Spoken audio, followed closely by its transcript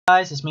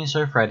Guys, it's me,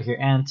 Sir Fred here,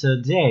 and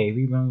today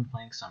we're going to be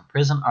playing some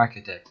Prison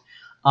Architect.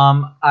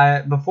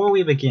 Before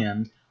we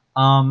begin,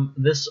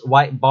 this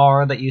white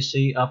bar that you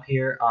see up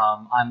here,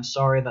 I'm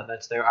sorry that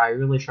that's there. I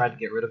really tried to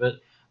get rid of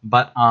it,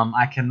 but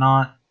I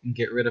cannot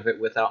get rid of it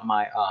without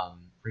my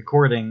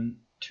recording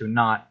to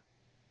not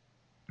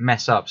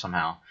mess up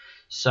somehow.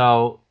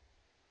 So,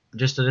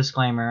 just a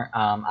disclaimer,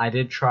 I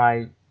did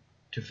try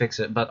to fix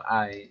it, but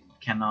I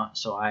cannot,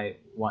 so I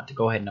want to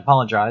go ahead and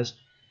apologize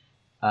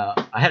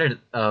ahead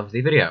of the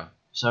video.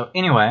 So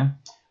anyway,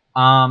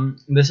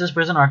 this is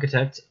Prison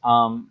Architect.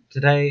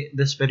 Today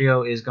this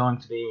video is going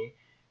to be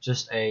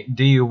just a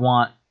do you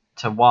want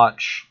to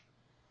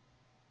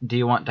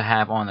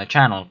have on the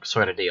channel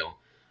sort of deal.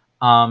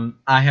 I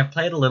have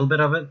played a little bit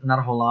of it, not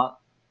a whole lot.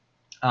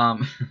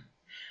 I'm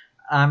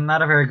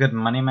not a very good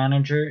money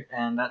manager,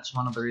 and that's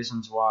one of the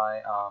reasons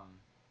why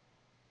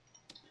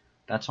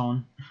that's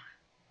on.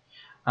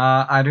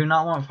 I do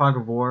not want Fog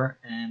of War,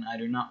 and I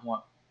do not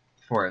want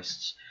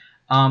forests.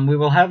 We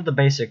will have the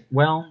basic.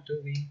 Well,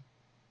 do we?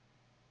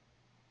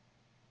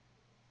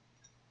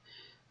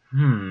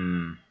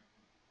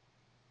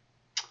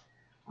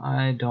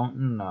 I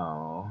don't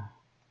know.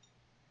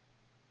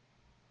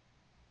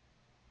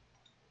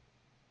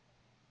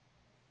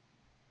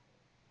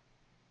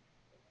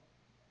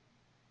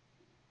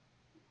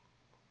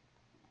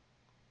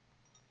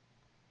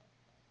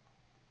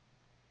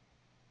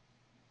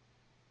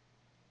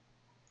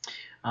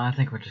 I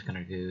think we're just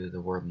gonna do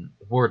the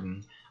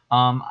warden.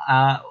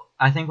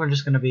 I think we're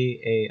just gonna be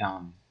a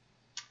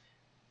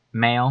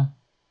male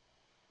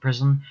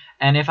prison,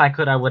 and if I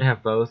could, I would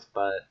have both,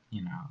 but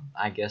you know,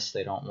 I guess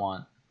they don't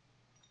want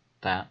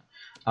that.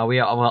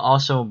 We will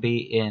also be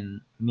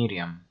in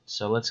medium,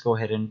 so let's go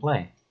ahead and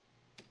play.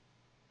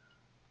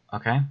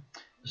 Okay,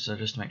 so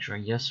just to make sure,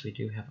 yes, we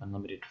do have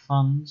unlimited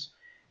funds,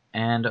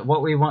 and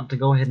what we want to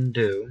go ahead and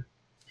do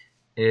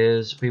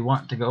is we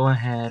want to go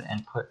ahead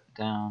and put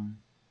down.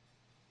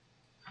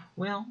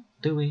 Well,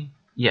 do we?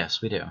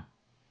 Yes, we do.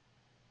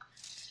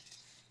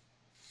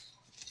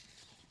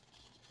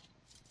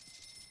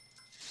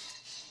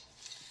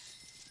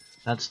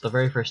 That's the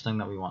very first thing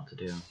that we want to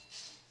do.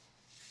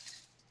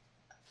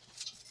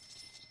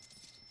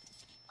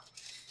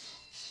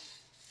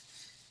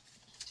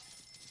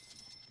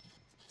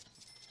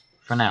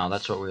 For now,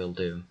 that's what we'll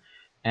do.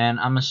 And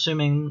I'm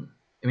assuming,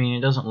 I mean,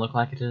 it doesn't look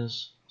like it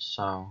is,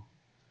 so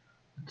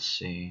let's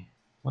see.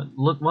 What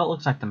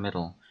looks like the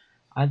middle?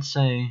 I'd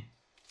say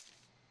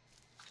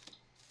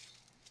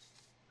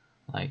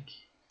like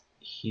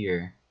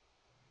here.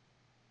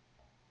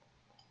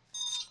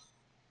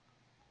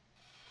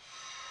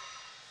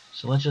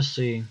 So let's just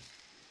see.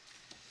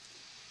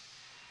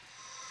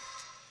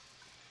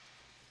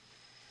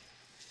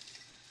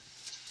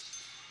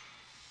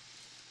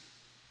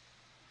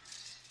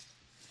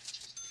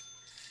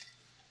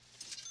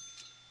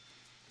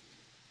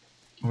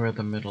 Where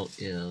the middle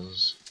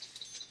is.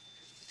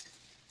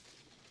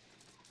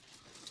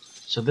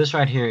 So this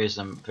right here is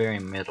the very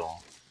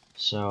middle.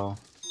 So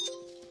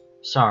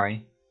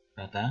sorry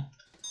about that.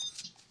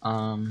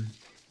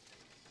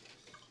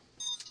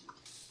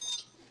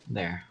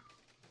 There.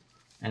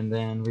 And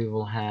then we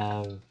will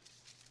have a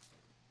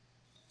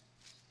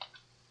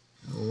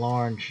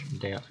large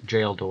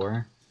jail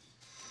door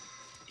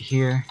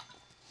here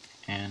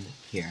and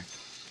here.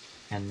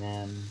 And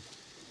then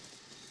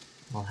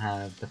we'll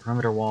have the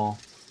perimeter wall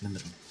in the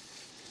middle.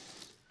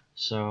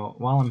 So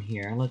while I'm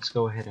here, let's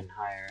go ahead and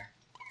hire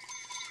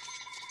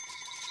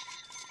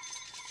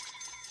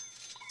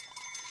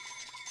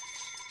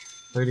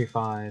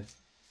 $35,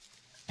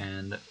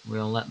 and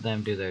we'll let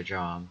them do their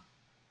job.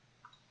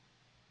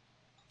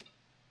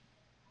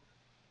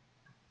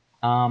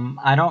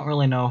 I don't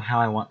really know how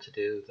I want to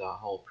do the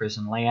whole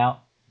prison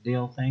layout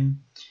deal thing,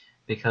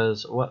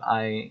 because what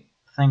I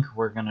think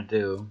we're gonna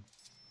do.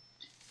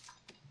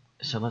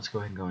 So let's go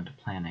ahead and go into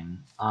planning.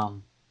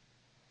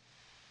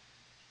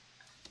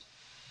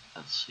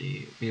 Let's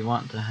see. We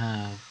want to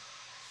have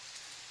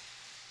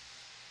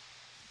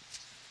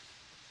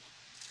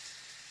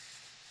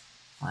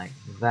like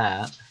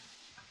that,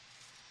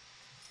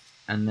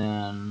 and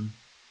then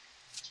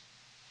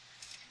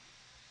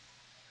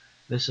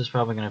this is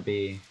probably going to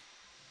be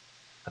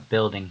a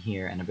building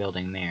here and a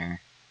building there,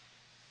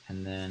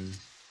 and then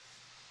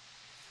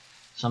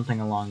something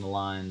along the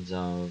lines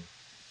of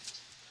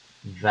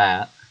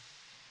that,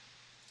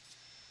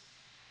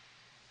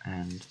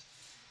 and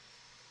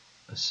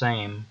the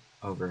same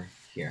over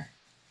here.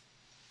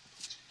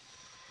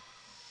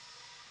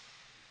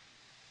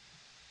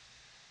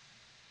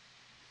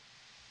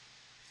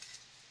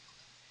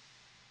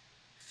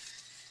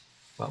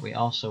 But we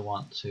also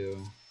want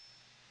to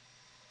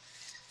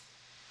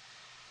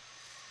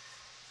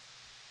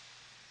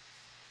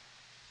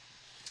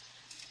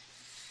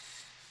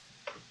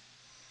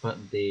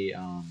put the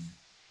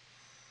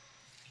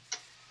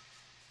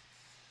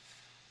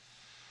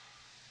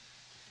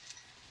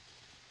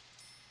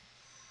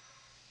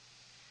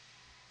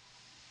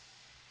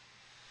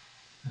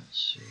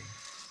let's see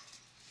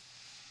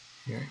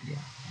here, yeah,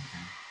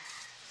 okay.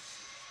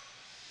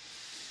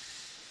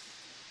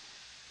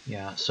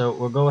 Yeah, so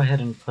we'll go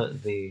ahead and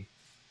put the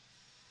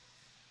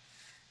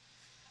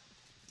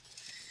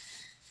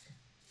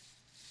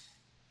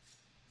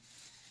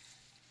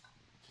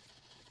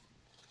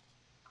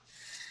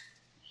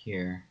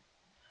here,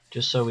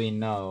 just so we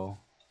know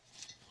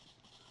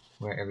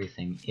where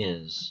everything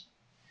is,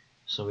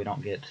 so we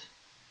don't get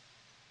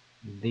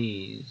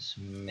these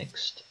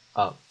mixed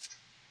up.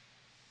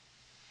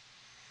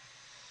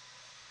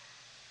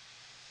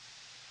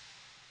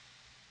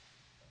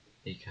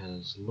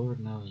 Because Lord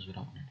knows we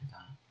don't want to do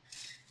that.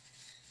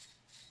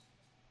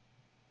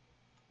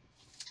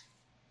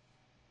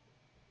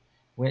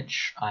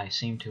 Which I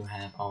seem to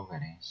have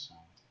already, so.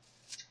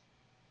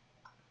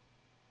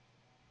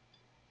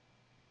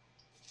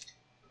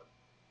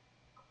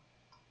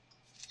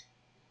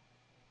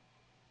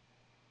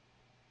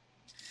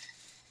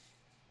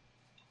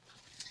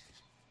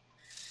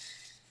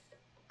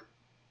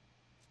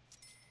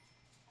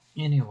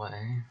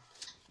 Anyway,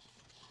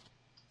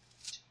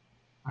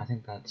 I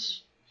think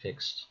that's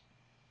fixed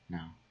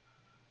now.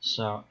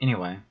 So,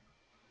 anyway,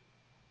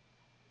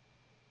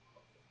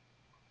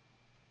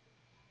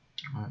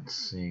 let's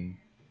see.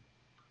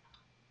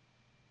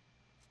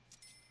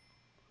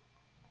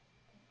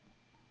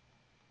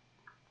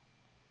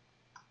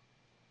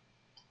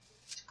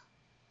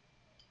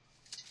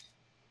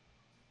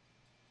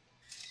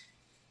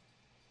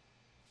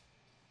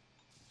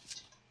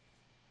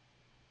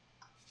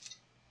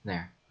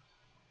 There.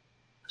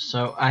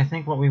 So, I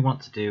think what we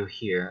want to do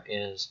here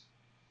is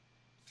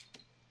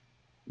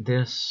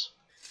this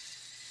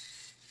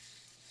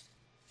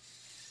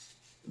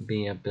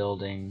be a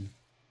building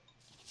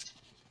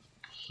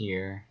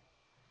here,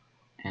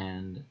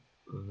 and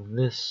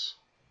this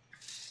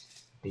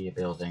be a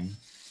building.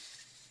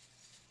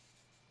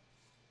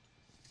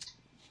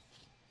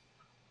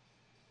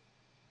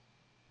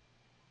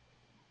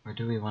 Or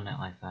do we want it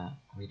like that?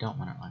 We don't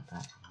want it like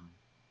that.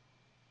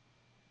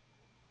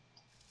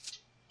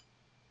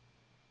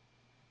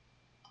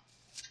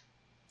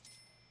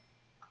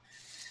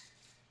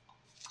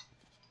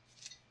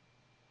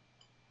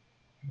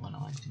 We want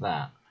it like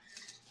that.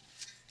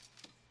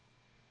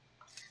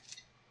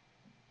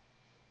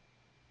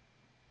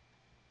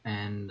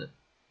 And,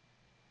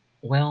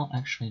 well,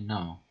 actually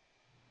no.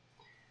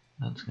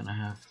 That's gonna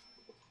have...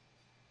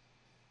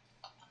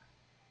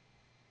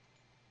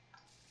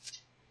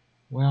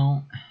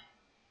 Well,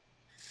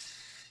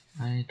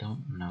 I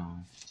don't know.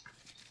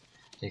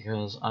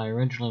 Because I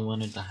originally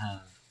wanted to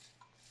have...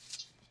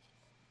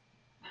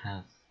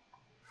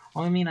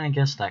 Well, I mean, I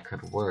guess that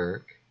could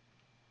work.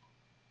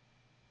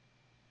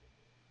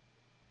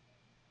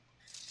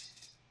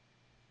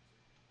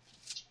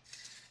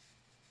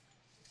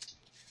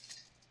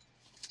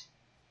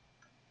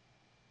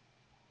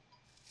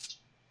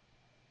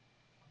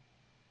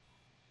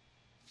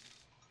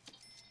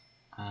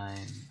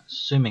 I'm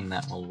assuming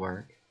that will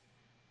work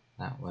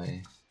that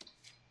way.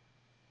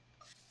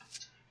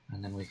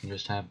 And then we can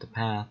just have the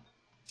path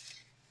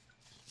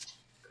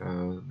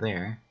go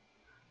there.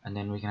 And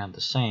then we can have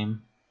the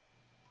same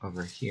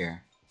over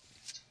here.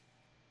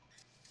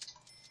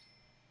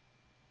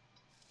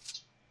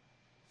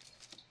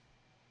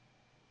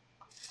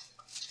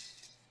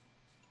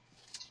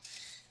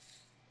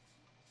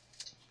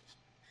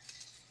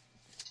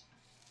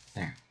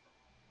 There.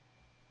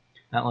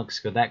 That looks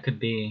good. That could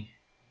be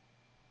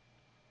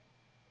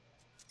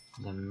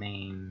the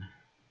main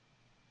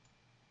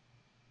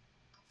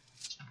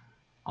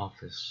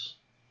office.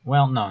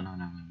 Well, no.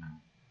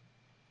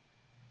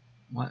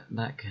 What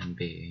that can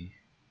be.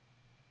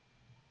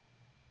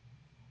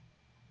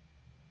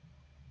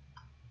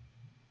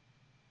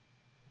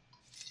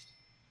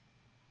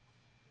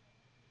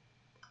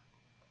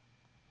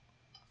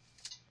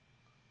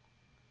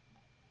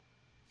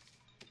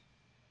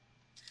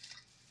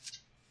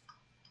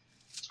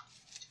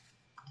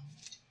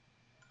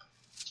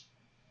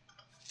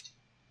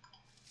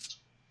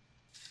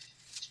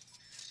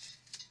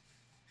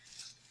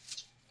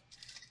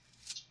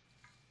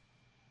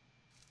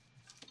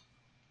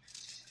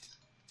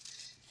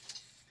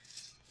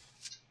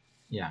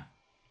 Yeah.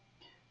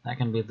 That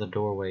can be the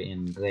doorway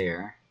in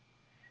there.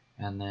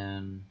 And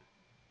then...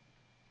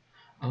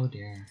 Oh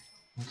dear.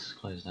 Let's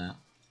close that.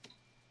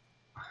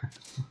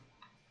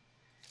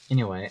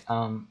 Anyway,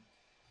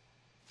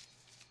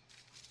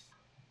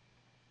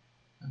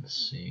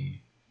 let's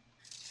see.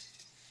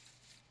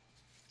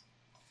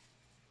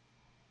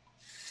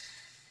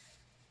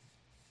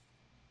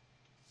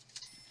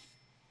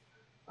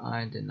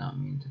 I did not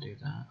mean to do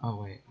that.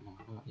 Oh wait, no,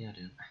 yeah I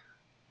did.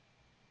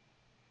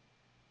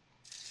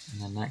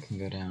 And then that can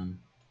go down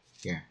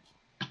here.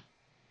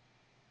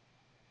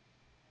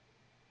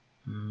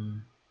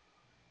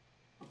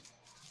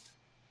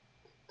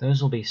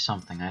 Those will be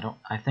something.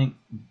 I think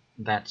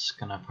that's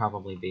gonna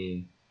probably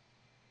be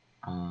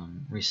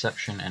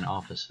reception and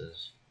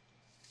offices.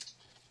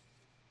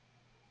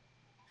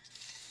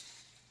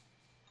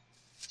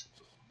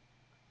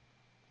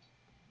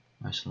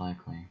 Most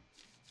likely.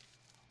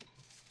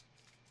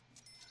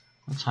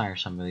 Let's hire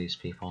some of these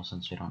people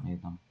since we don't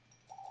need them.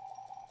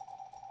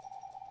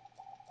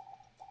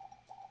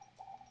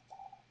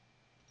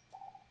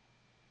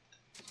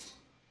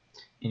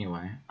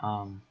 Anyway,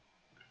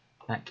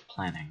 back to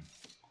planning.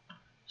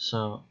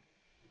 So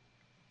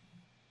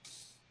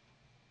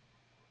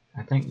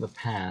I think the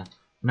path.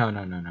 No.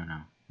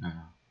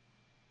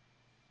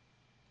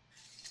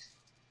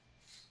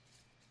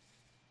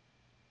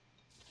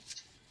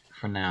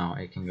 For now,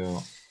 it can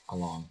go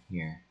along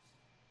here.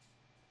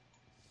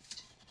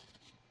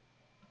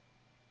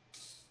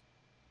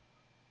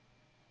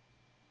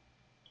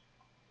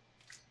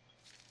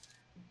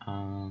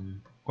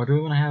 Or do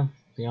we want to have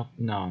the up?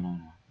 No,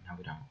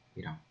 we don't.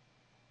 We don't.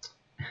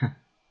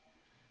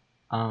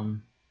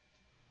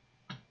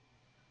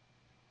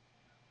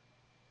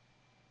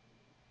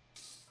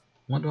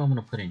 What do I want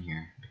to put in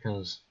here?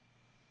 Because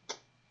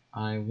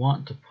I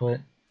want to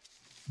put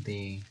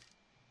the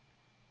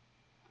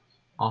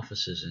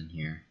offices in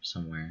here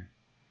somewhere,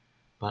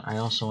 but I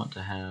also want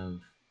to have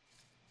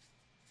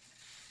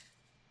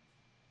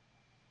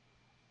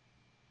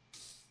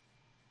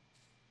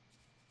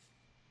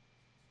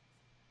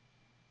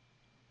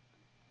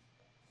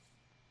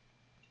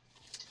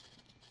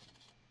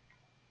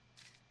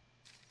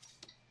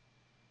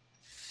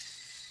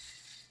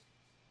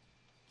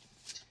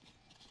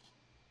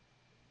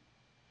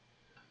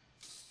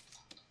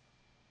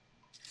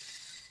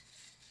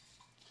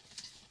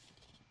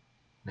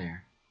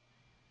there,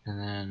 and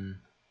then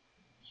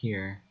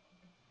here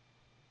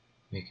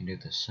we can do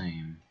the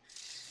same.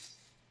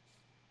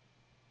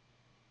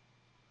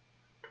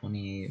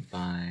 28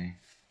 by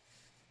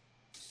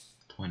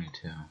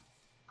 22.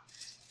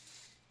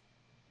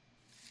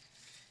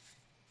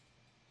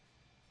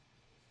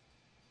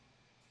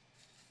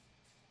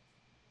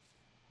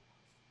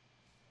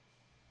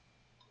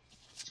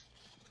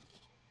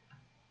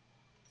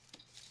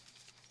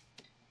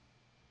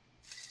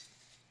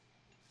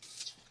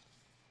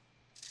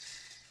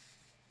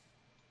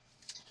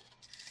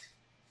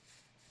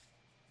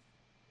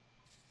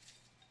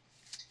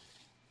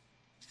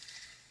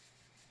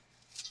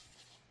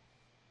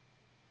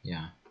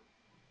 Yeah.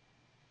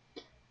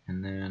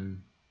 And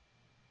then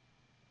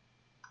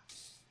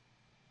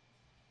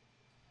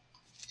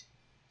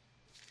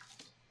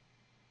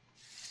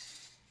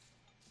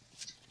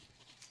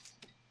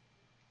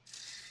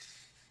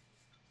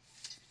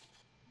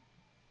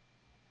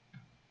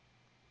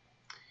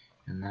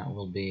that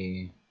will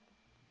be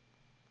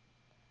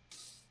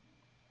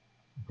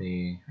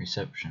the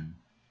reception.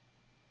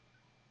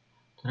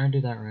 Did I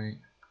do that right?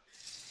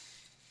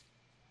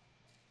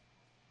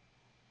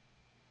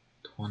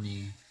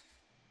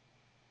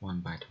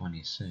 21 by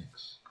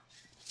 26.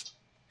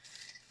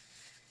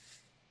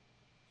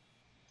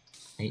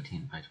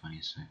 18 by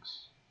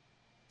 26.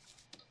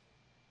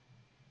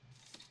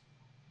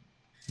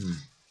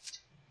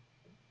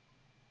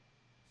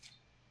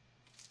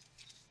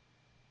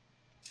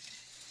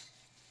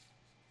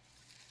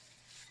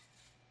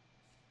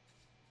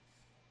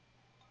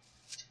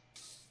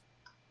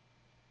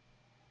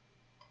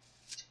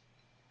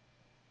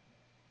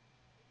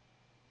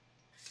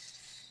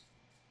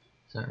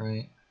 Is that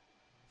right?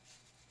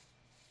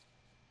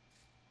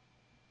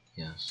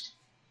 Yes,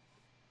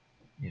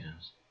 it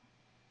is.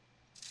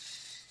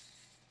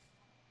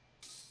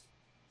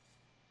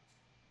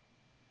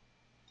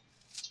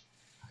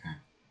 Okay.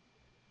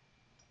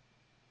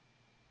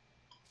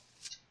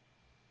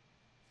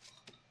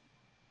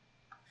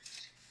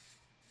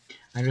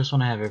 I just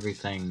want to have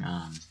everything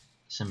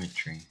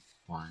symmetry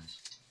wise.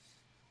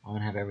 I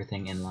want to have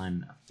everything in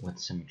line with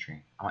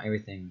symmetry. I want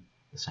everything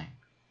the same.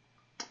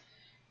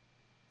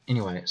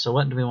 Anyway, so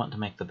what do we want to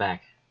make the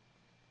back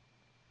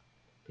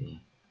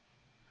be?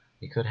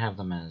 We could have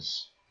them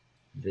as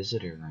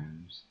visitor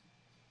rooms.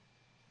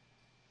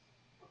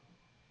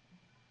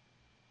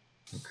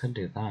 We could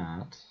do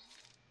that.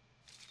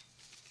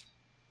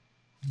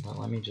 But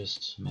let me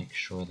just make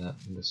sure that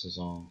this is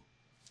all.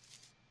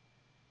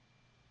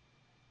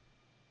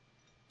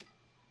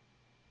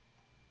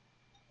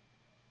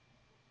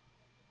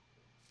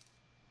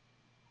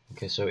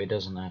 Okay, so it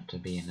doesn't have to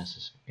be it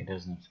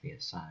doesn't have to be a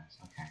size.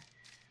 Okay.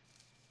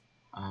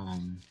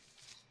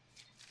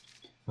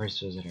 Where's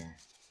visitor?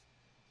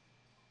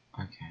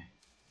 Okay.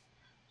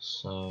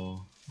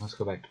 So let's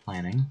go back to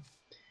planning,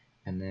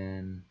 and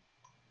then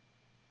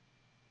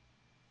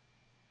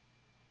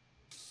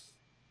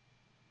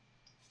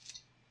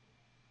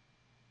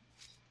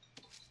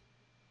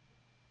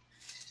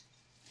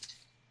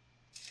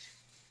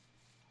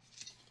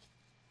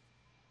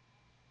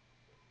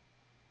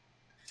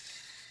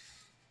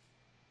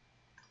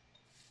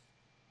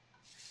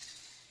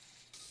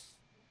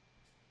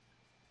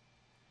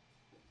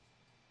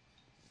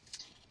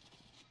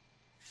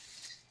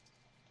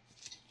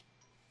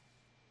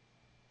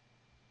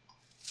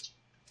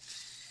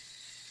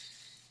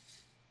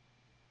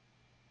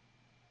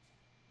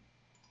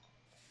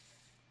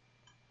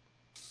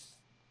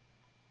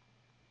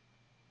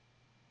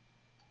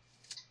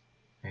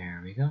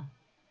there we go.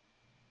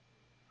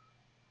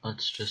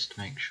 Let's just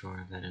make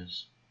sure that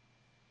is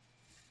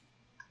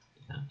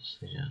yes,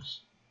 it is.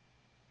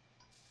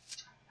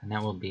 And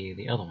that will be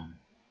the other one.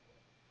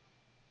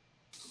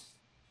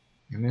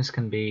 And this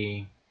can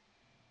be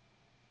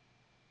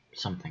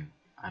something.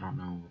 I don't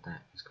know what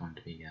that is going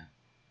to be yet.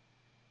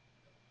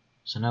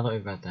 So now that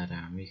we've got that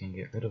down, we can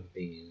get rid of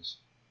these,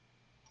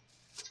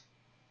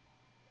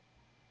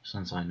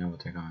 since I know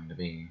what they're going to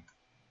be.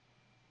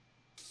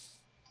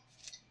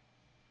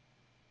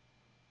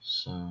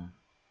 So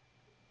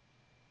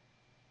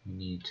we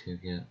need to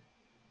get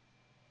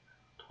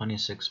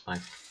 26 by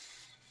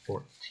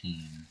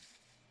 14.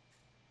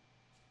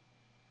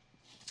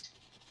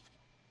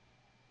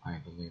 I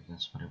believe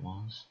that's what it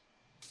was.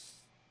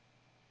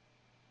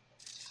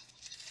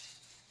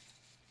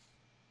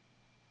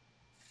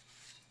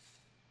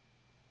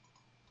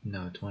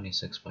 No,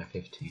 26 by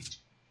 15.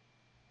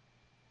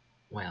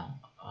 Well,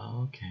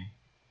 okay.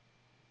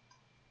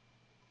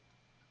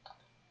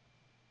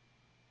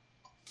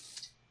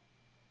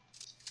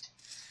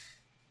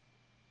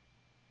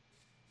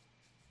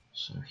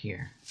 So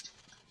here.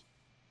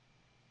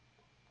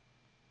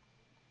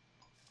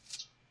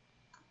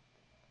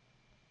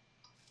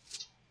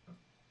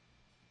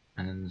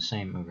 And then the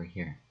same over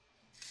here.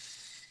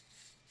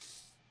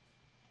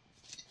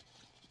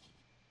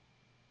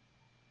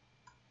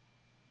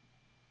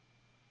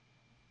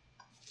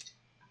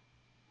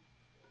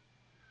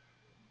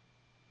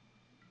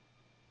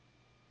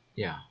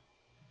 Yeah.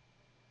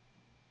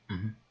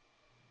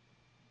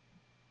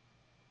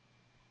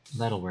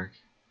 That'll work.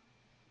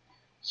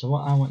 So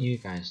what I want you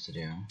guys to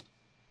do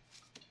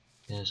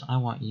is I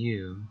want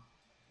you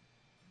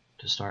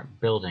to start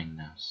building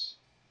this.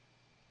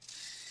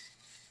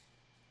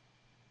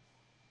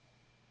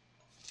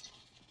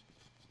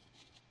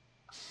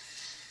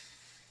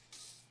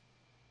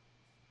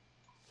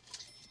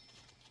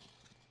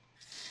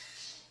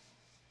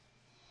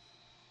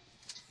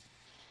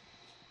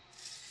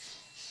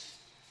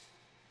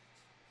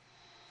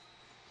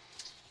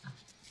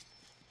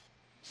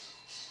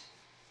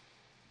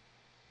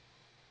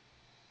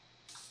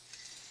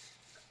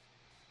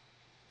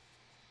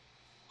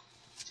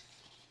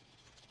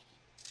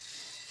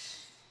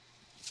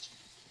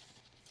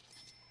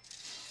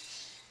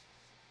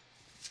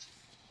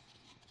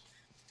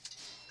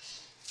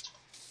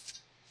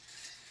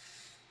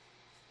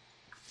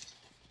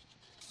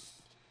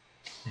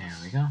 There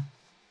we go.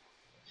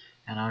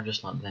 And I'll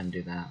just let them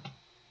do that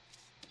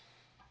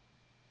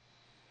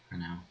for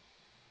now.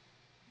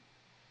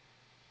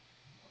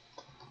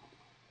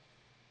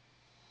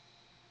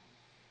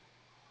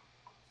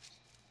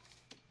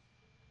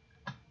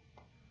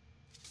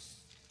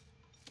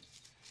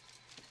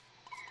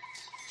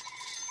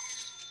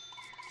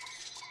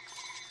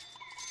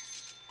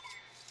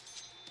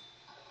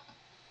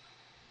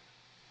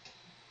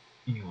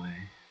 Anyway.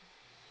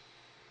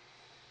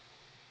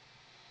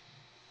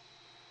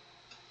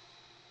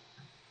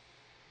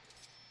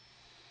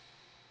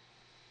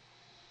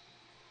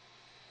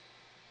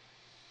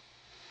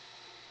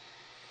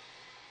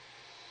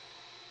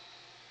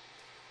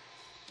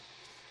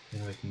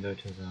 Then we can go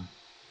to the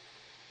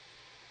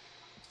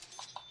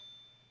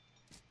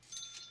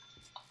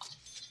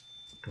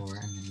door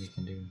and then we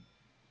can do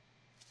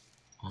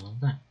all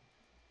of that.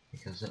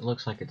 Because it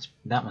looks like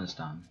that one's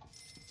done.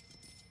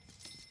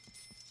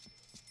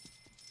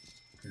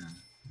 Good.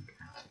 Okay.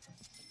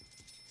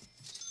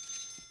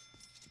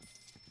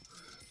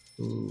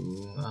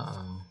 Ooh,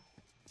 uh-oh.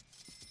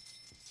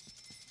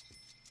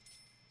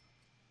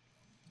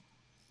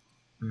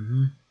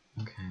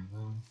 Okay,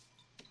 well,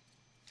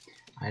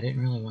 I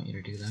didn't really want you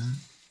to do that,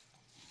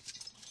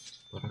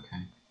 but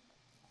okay.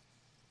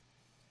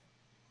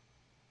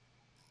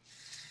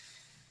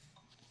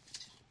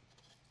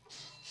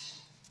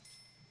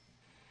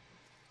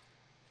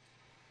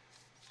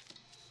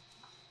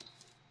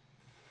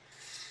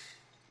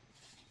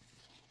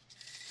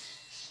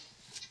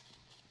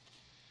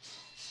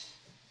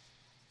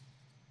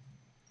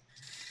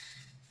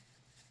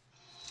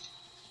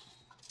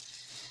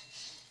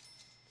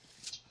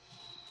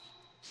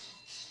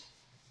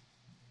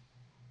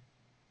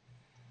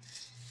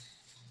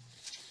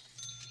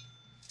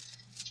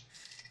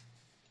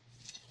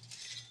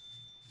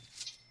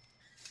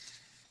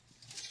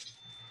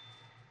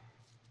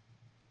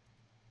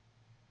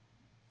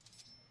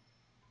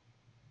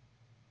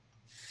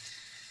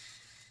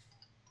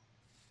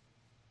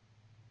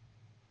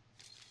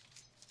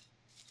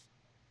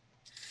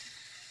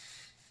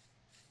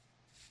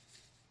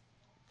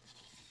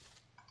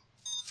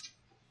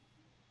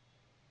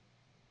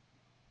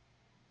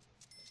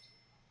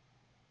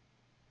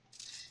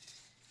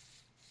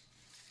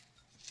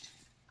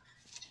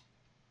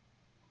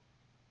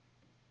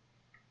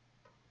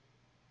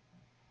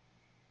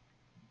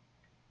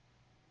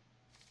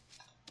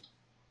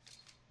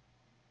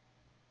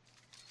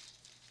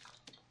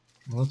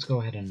 Well, let's go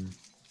ahead and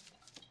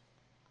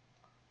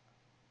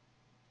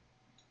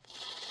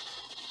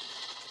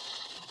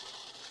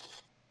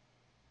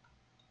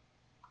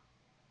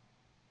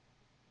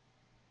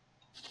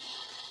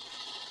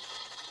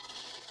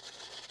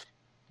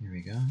here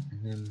we go,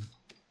 and then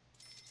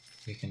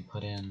we can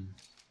put in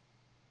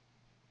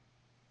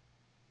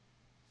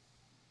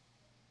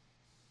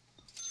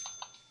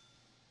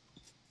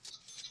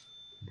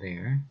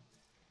there.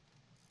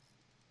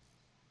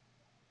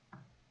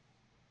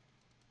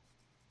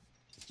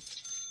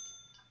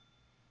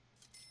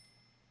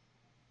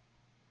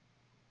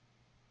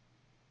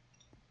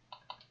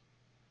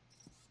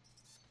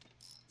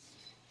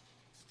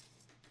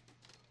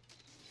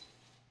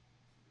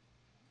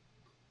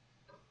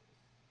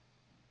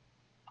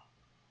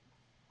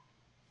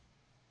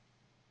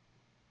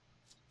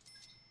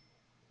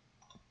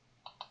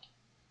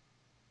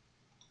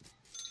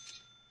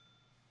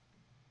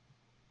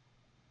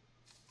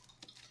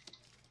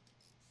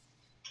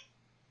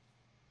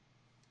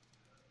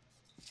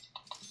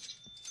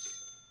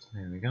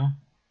 go.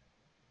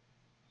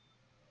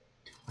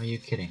 Are you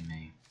kidding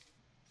me?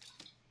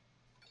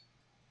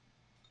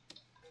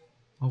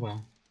 Oh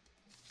well.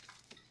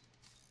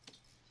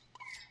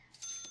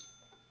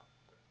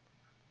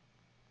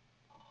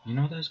 You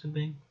know what those could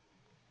be?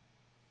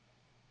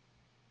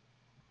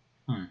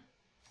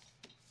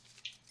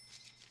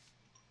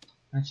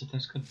 That's what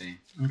this could be.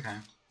 Okay.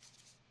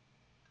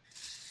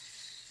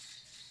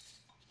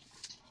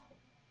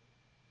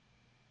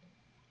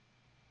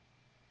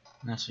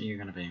 That's what you're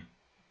gonna be.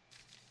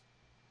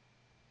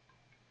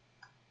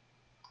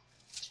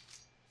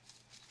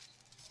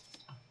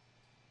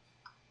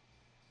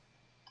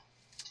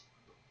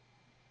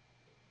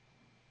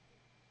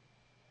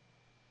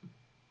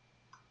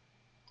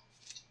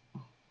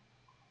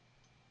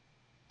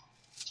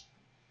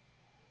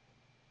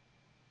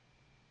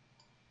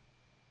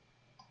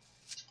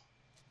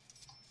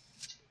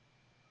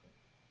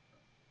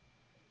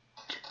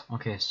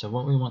 Okay, so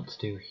what we want to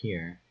do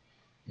here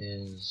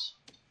is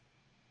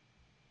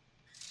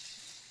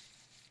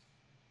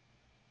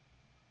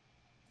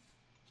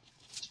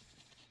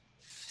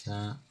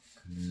that,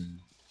 and then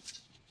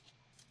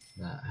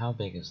that. How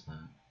big is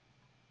that?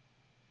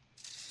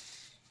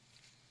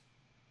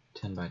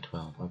 10 by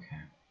 12, okay.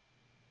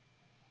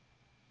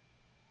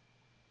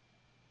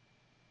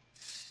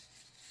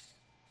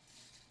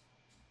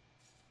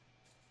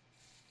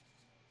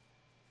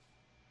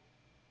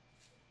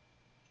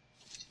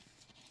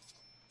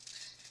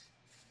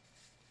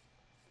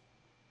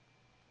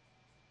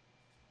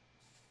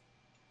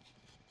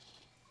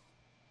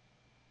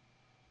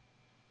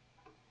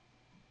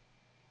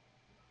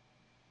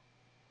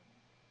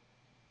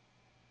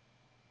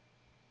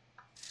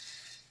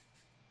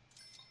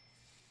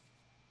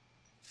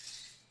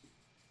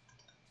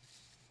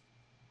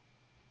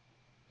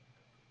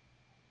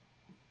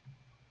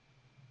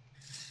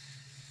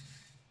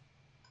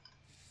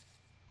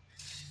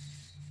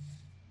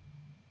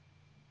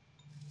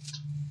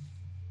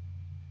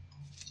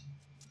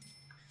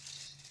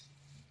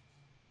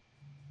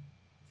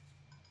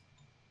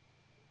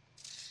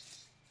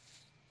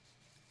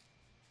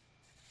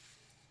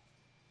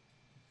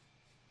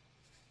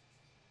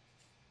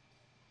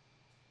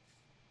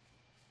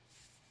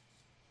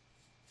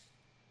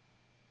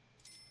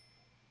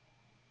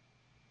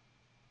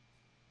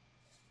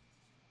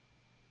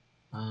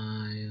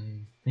 I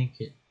think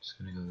it's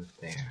gonna go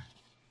there.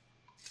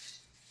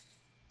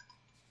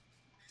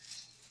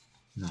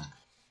 No.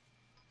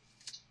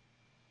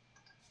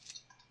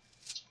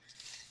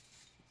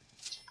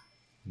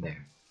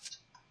 There.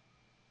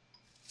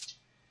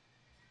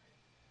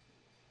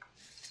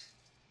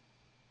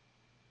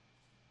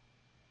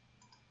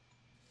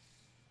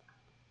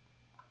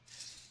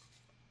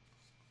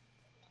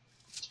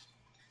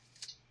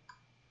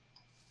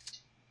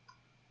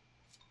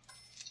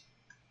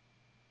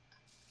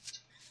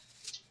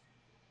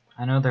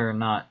 I know they're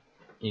not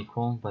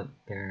equal, but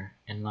they're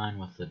in line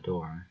with the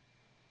door.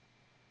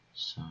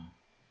 So...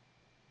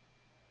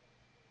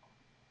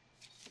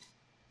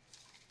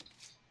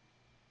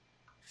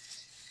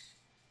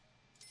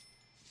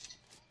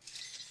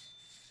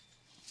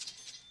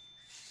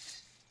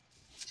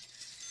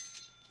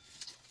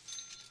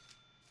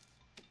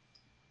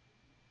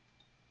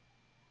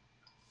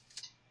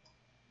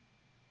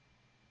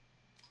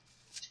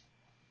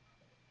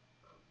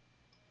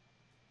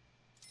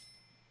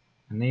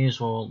 and these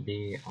will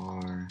be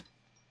our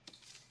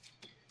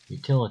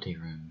utility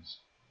rooms.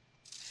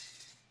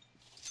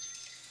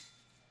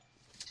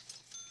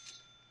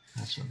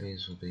 That's what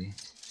these will be.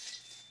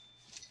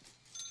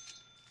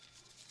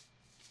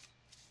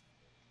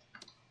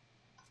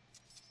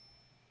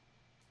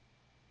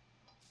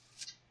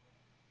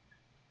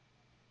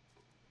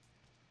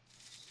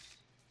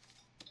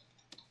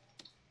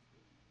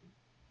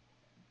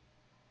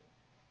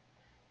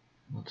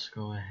 Let's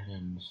go ahead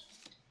and...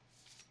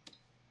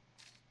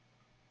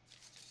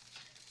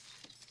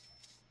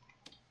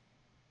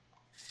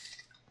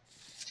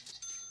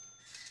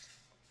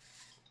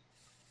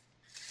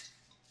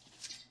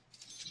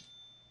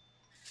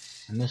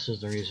 And this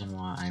is the reason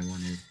why I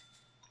wanted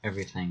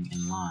everything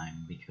in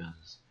line,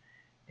 because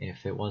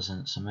if it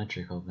wasn't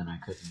symmetrical, then I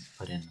couldn't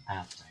put in the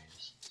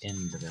pathways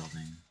in the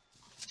building.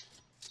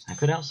 I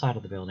could outside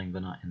of the building,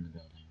 but not in the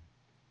building.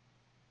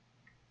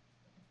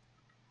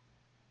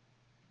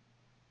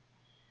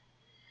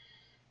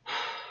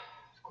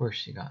 Of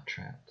course you got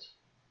trapped.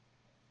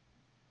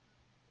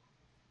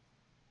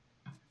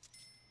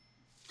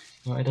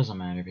 Well, it doesn't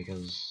matter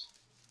because...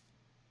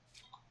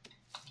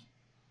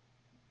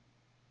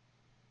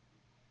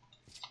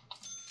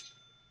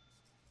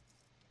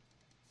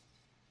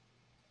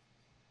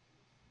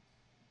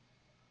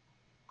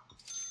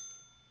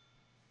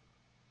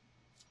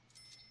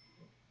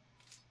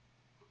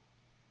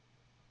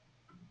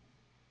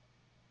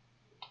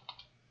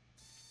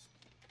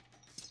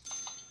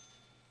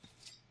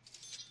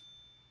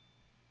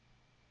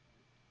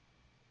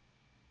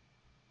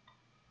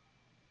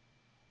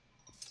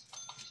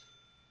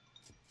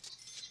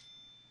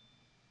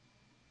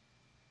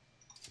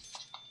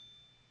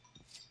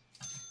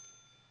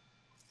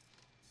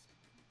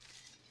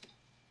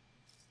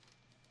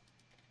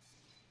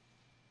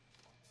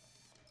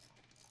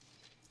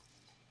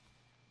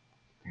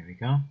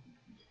 go.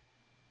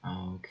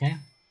 Okay.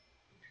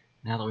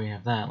 Now that we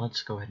have that,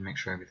 let's go ahead and make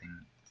sure everything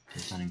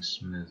is running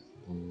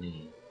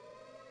smoothly.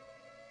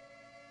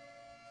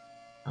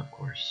 Of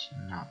course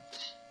not.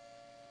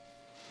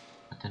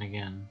 But then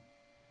again,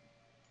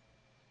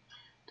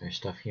 there's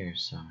stuff here,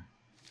 so...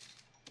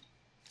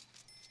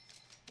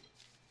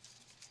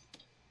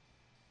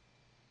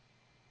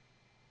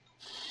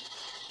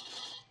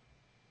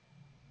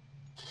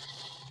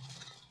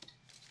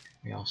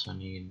 We also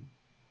need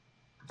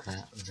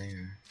that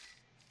there.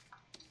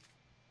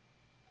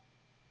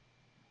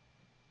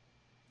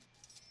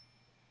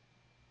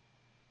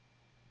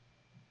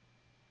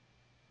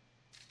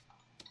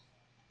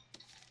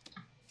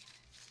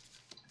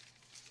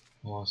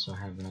 We'll also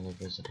have another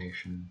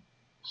visitation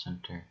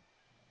center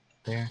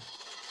there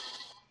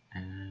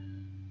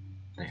and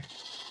there.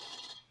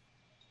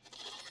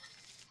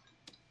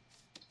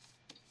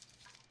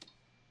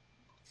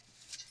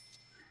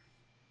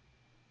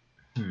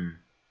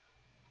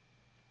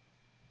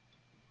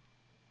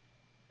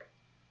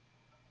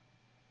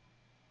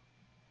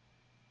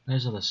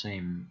 These are the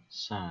same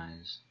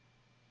size,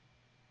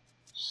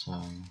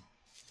 so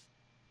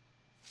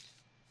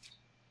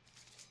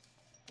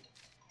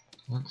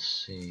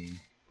let's see.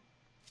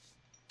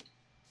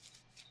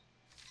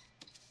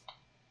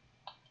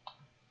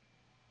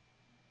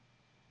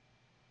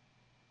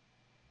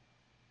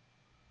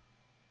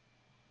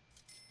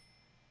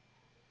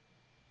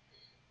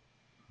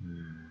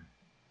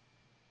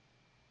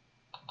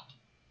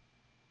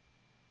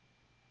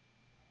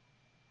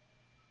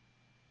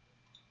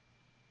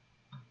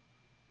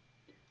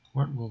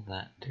 What will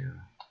that do?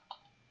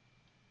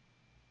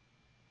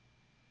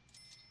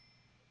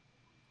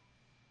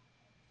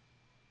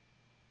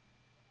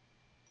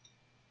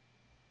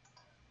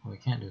 Well, we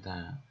can't do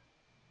that.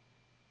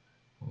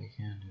 But we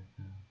can do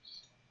this.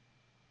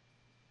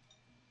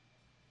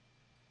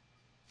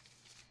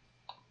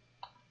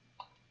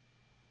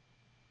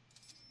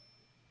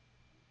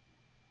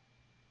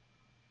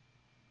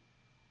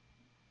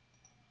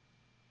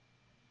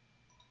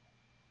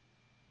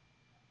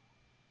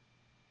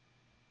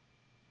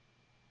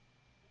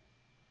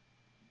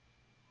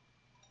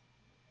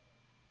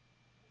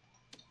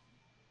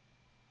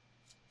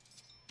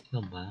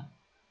 Build that,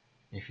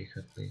 if you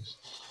could, please.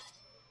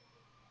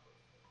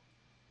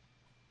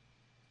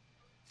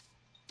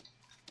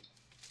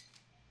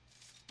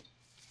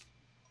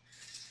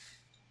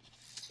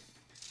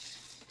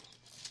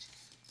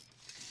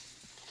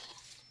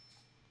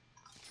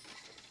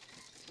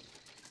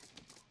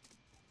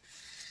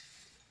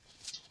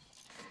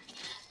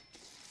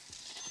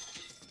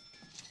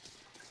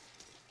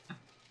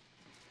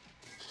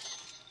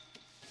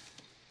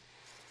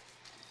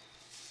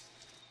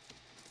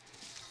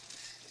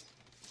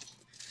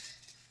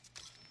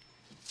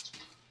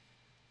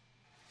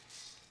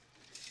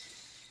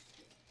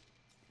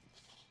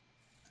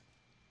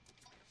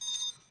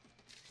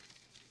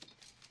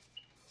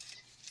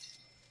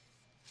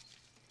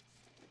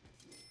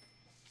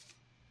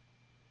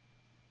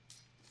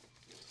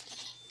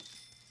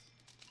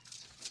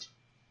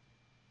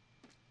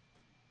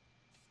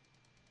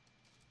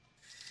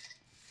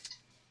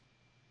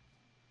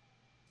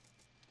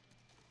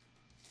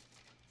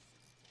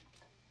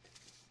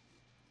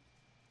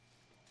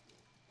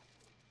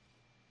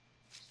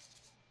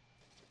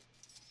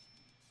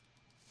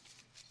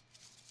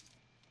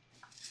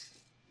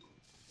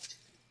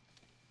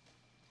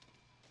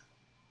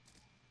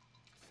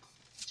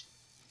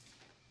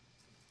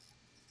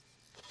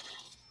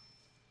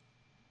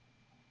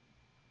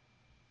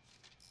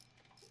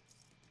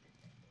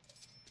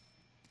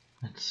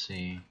 Let's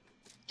see.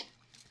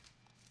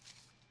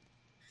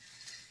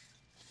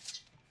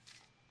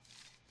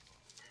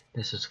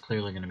 This is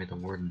clearly going to be the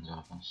warden's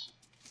office.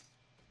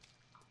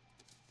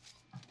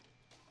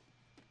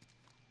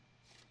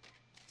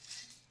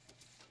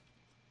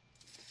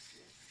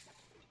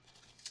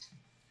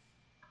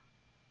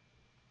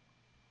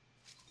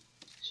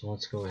 So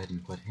let's go ahead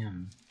and put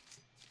him.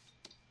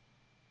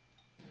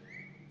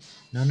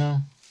 No,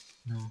 no,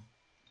 no.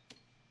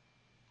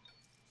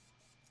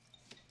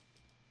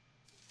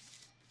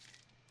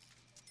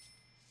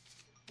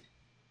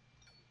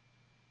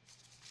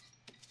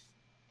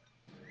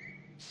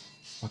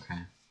 Okay.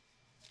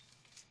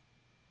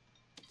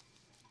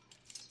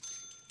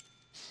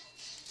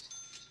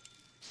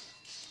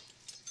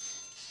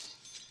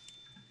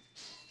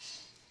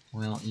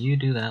 Well, you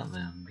do that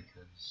then,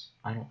 because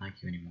I don't like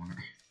you anymore.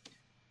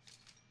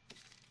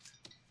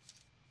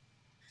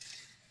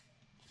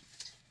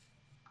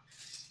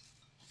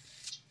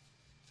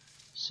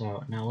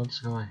 So, now let's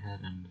go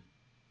ahead and...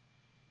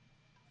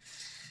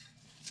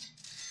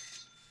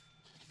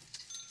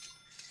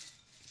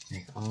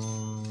 make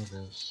all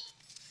this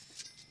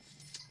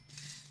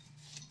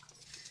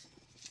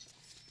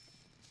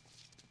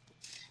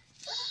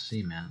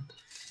cement,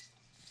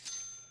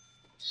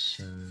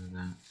 so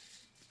that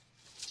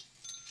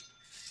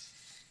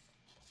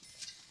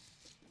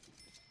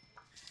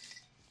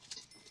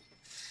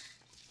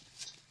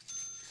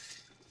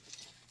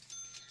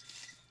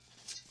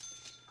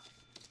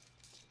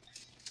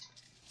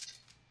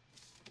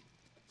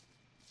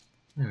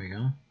There we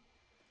go.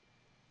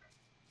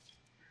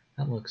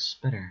 That looks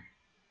better.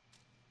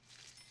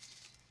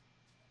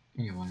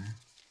 Anyway.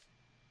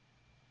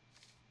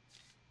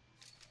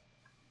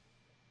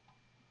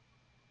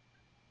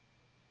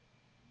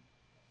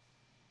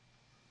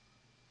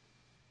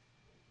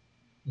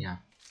 Yeah.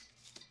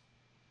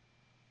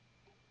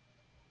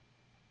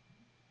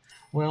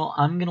 Well,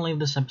 I'm gonna leave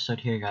this episode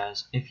here,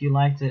 guys. If you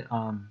liked it,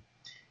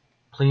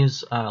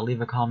 please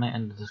leave a comment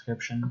in the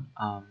description.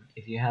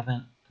 If you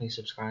haven't, please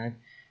subscribe.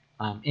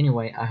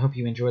 Anyway, I hope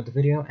you enjoyed the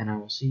video, and I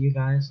will see you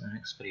guys in the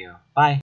next video. Bye!